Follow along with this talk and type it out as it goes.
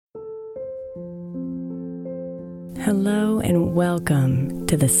Hello and welcome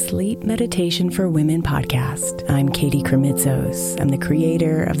to the Sleep Meditation for Women podcast. I'm Katie Kremitzos. I'm the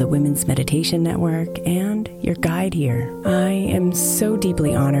creator of the Women's Meditation Network and your guide here. I am so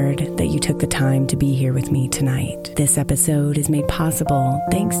deeply honored that you took the time to be here with me tonight. This episode is made possible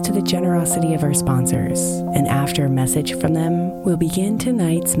thanks to the generosity of our sponsors. And after a message from them, we'll begin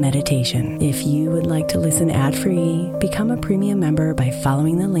tonight's meditation. If you would like to listen ad-free, become a premium member by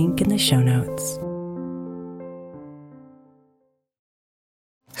following the link in the show notes.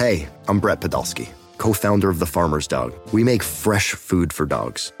 Hey, I'm Brett Podolsky, co-founder of The Farmer's Dog. We make fresh food for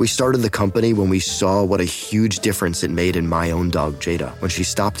dogs. We started the company when we saw what a huge difference it made in my own dog, Jada, when she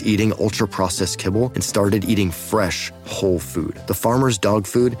stopped eating ultra-processed kibble and started eating fresh, whole food. The Farmer's Dog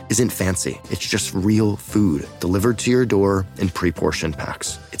food isn't fancy. It's just real food delivered to your door in pre-portioned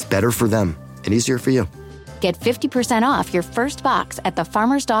packs. It's better for them and easier for you. Get 50% off your first box at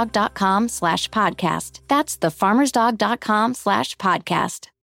thefarmersdog.com/podcast. That's thefarmersdog.com/podcast.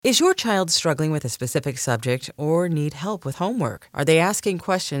 Is your child struggling with a specific subject or need help with homework? Are they asking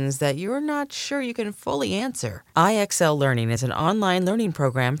questions that you're not sure you can fully answer? IXL Learning is an online learning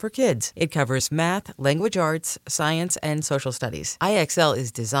program for kids. It covers math, language arts, science, and social studies. IXL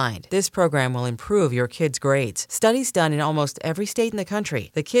is designed. This program will improve your kids' grades. Studies done in almost every state in the country.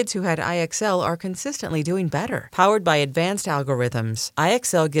 The kids who had IXL are consistently doing better. Powered by advanced algorithms,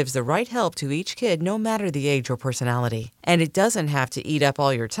 IXL gives the right help to each kid no matter the age or personality. And it doesn't have to eat up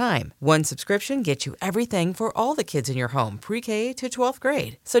all your time. One subscription gets you everything for all the kids in your home, pre-K to 12th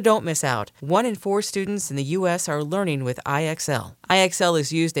grade. So don't miss out. 1 in 4 students in the U.S. are learning with IXL. IXL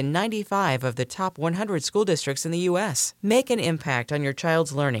is used in 95 of the top 100 school districts in the U.S. Make an impact on your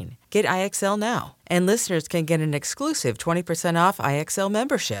child's learning. Get IXL now. And listeners can get an exclusive 20% off IXL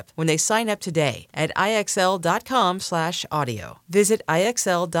membership when they sign up today at IXL.com/audio. Visit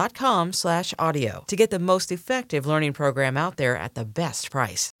IXL.com/audio to get the most effective learning program out there at the best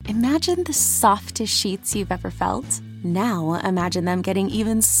price. Imagine the softest sheets you've ever felt. Now imagine them getting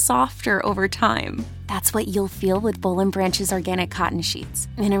even softer over time. That's what you'll feel with Boll & Branch's organic cotton sheets.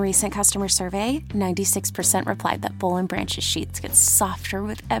 In a recent customer survey, 96% replied that Boll & Branch's sheets get softer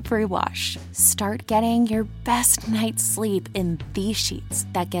with every wash. Start getting your best night's sleep in these sheets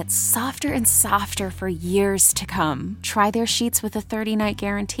that get softer and softer for years to come. Try their sheets with a 30-night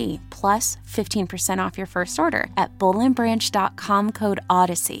guarantee, plus 15% off your first order at bollandbranch.com code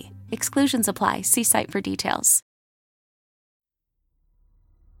Odyssey. Exclusions apply. See site for details.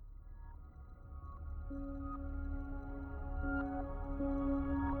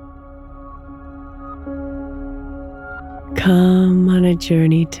 Come on a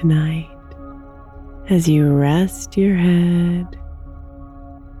journey tonight as you rest your head,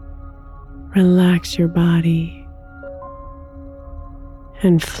 relax your body,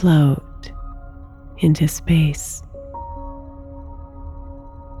 and float into space.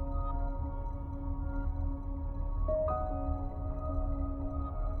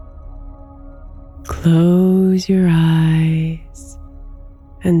 Close your eyes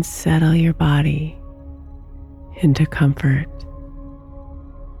and settle your body into comfort.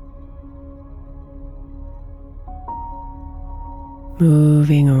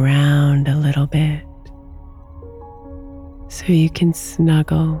 Moving around a little bit so you can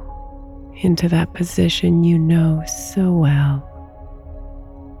snuggle into that position you know so well.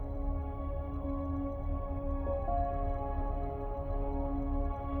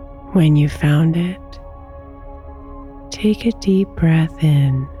 When you found it, take a deep breath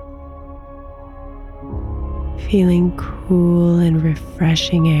in, feeling cool and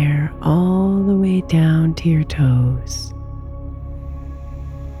refreshing air all the way down to your toes.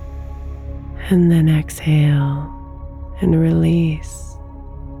 And then exhale and release,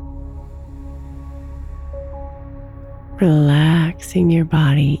 relaxing your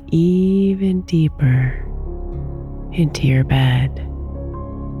body even deeper into your bed.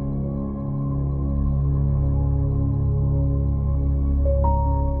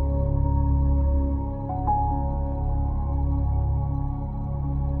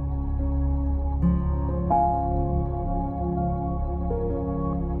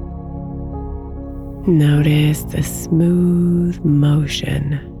 Notice the smooth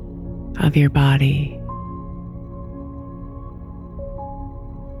motion of your body.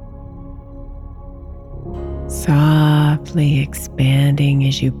 Softly expanding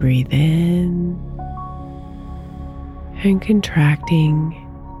as you breathe in and contracting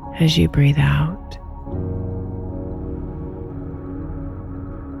as you breathe out.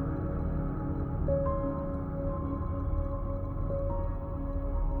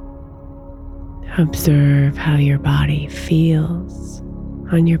 Observe how your body feels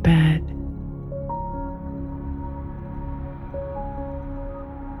on your bed.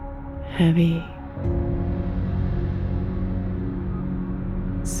 heavy,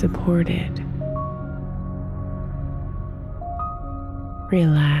 supported,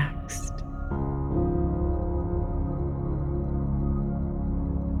 relaxed.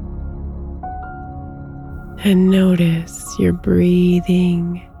 And notice your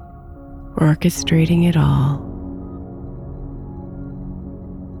breathing, orchestrating it all,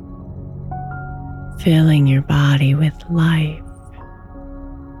 filling your body with life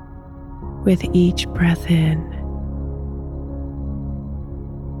with each breath in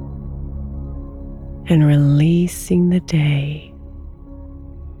and releasing the day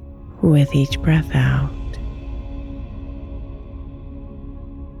with each breath out.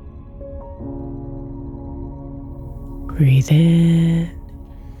 Breathe in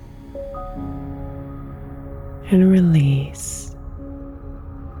and release.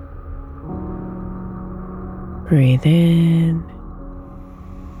 Breathe in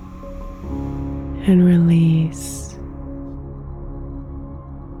and release.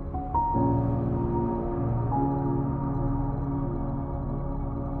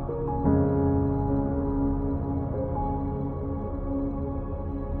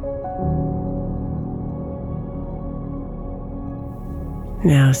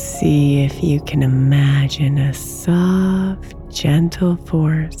 Now see if you can imagine a soft, gentle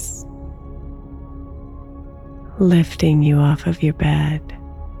force lifting you off of your bed.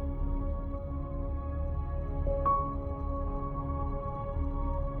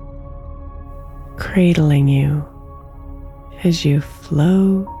 Cradling you as you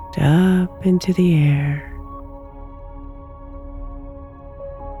float up into the air.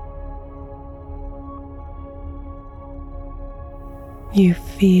 You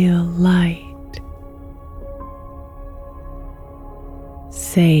feel light,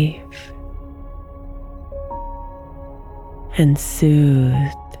 safe, and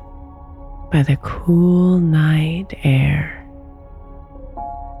soothed by the cool night air.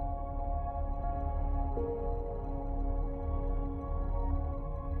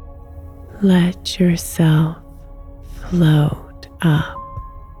 Let yourself float up,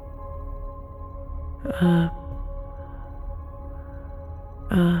 up,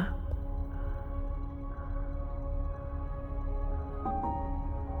 up.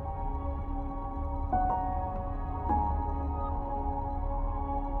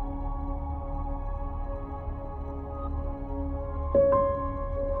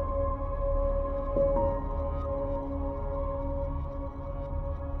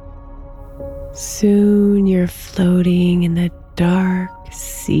 Soon you're floating in the dark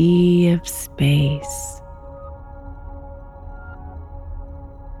sea of space.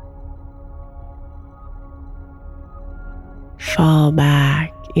 Fall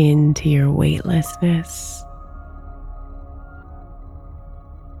back into your weightlessness,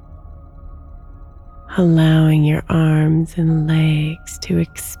 allowing your arms and legs to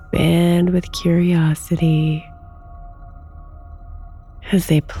expand with curiosity as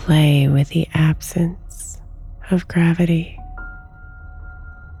they play with the absence of gravity.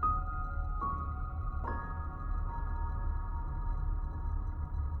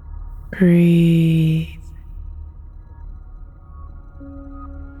 Breathe.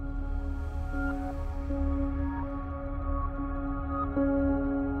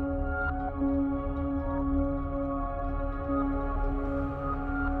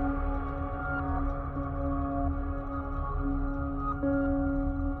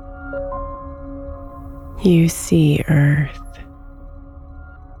 You see Earth.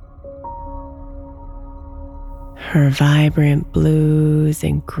 Her vibrant blues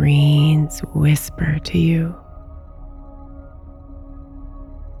and greens whisper to you.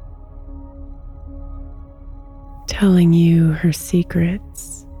 Telling you her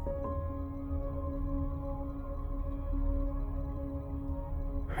secrets.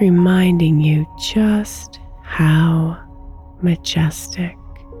 Reminding you just how majestic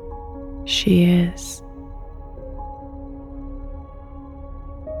she is.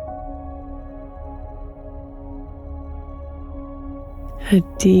 A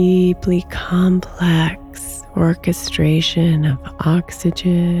deeply complex orchestration of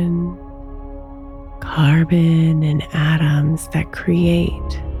oxygen, carbon, and atoms that create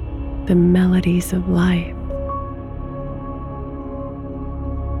the melodies of life.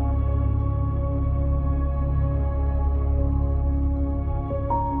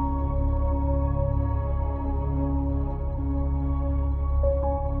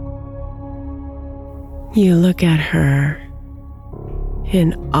 You look at her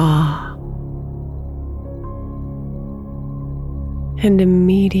in awe, and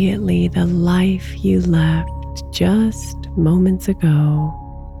immediately the life you left just moments ago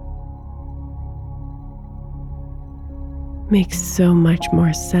makes so much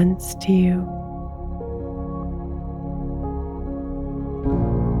more sense to you.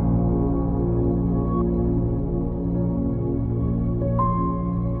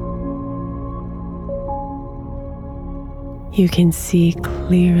 You can see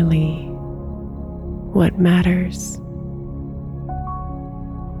clearly what matters.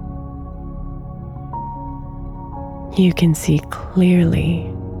 You can see clearly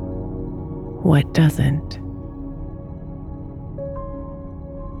what doesn't.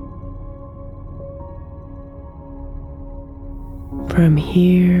 From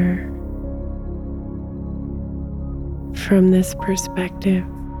here, from this perspective,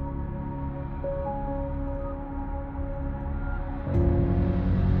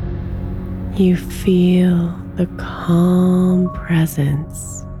 you feel the calm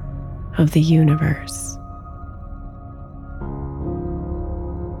presence of the universe.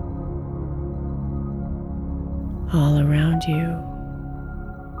 All around you.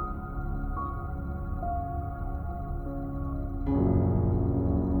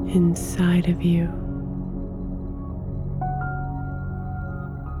 Inside of you.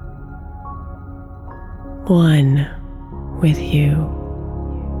 One with you.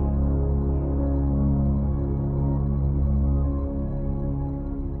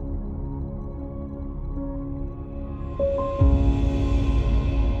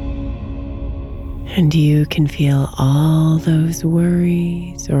 And you can feel all those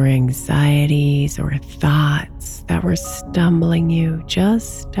worries or anxieties or thoughts that were stumbling you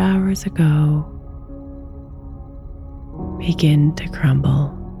just hours ago begin to crumble.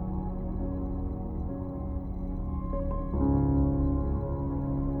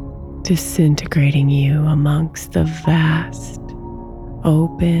 Disintegrating you amongst the vast,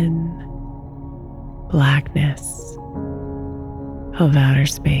 open blackness of outer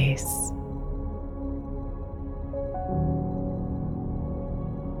space.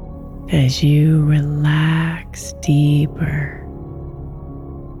 As you relax deeper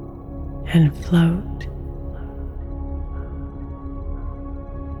and float.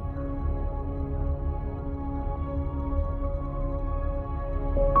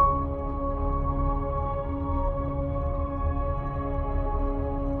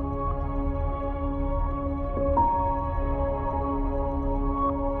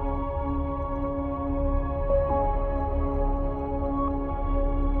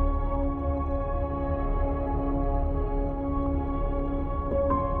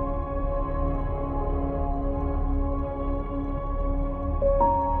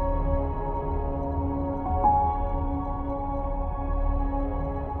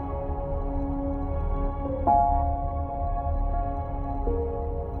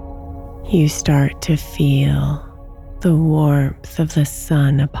 You start to feel the warmth of the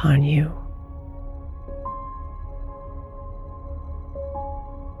sun upon you.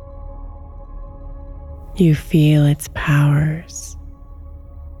 You feel its powers.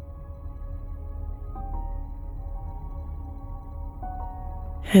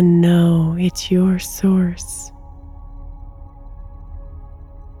 And know it's your source.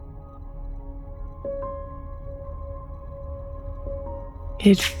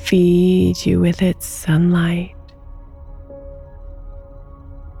 It feeds you with its sunlight.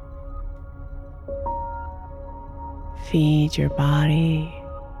 Feed your body.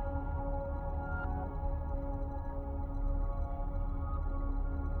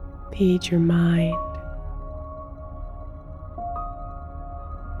 Feed your mind.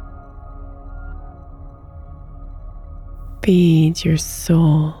 Feed your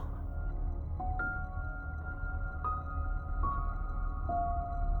soul.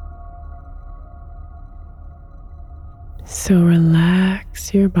 So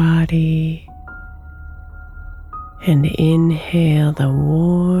relax your body and inhale the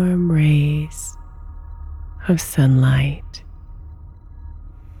warm rays of sunlight.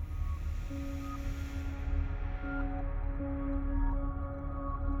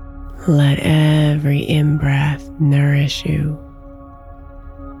 Let every in-breath nourish you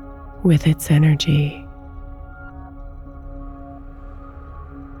with its energy.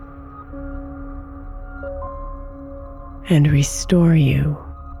 And restore you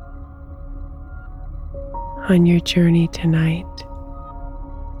on your journey tonight.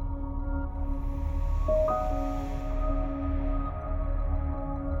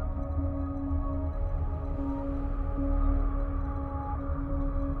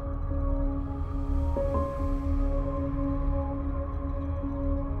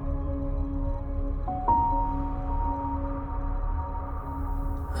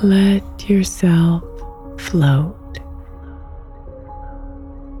 Let yourself float.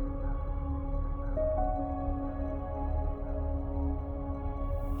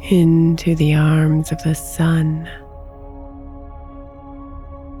 into the arms of the sun,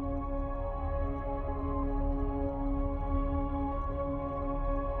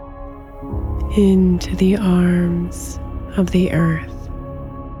 into the arms of the earth,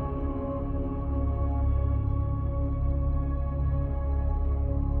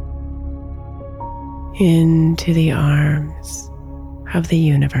 into the arms of the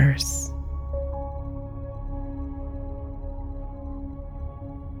universe.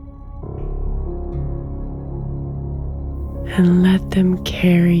 And let them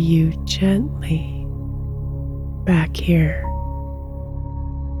carry you gently back here.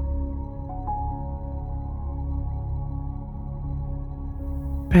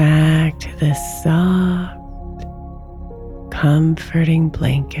 Back to the soft, comforting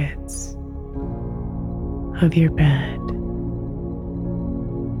blankets of your bed.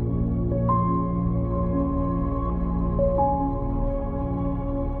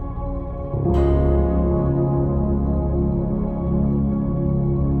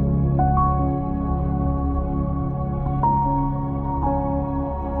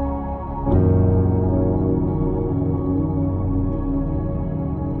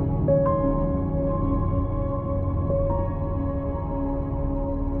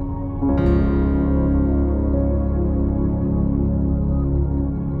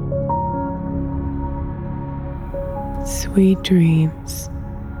 Sweet dreams,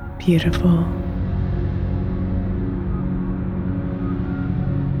 beautiful.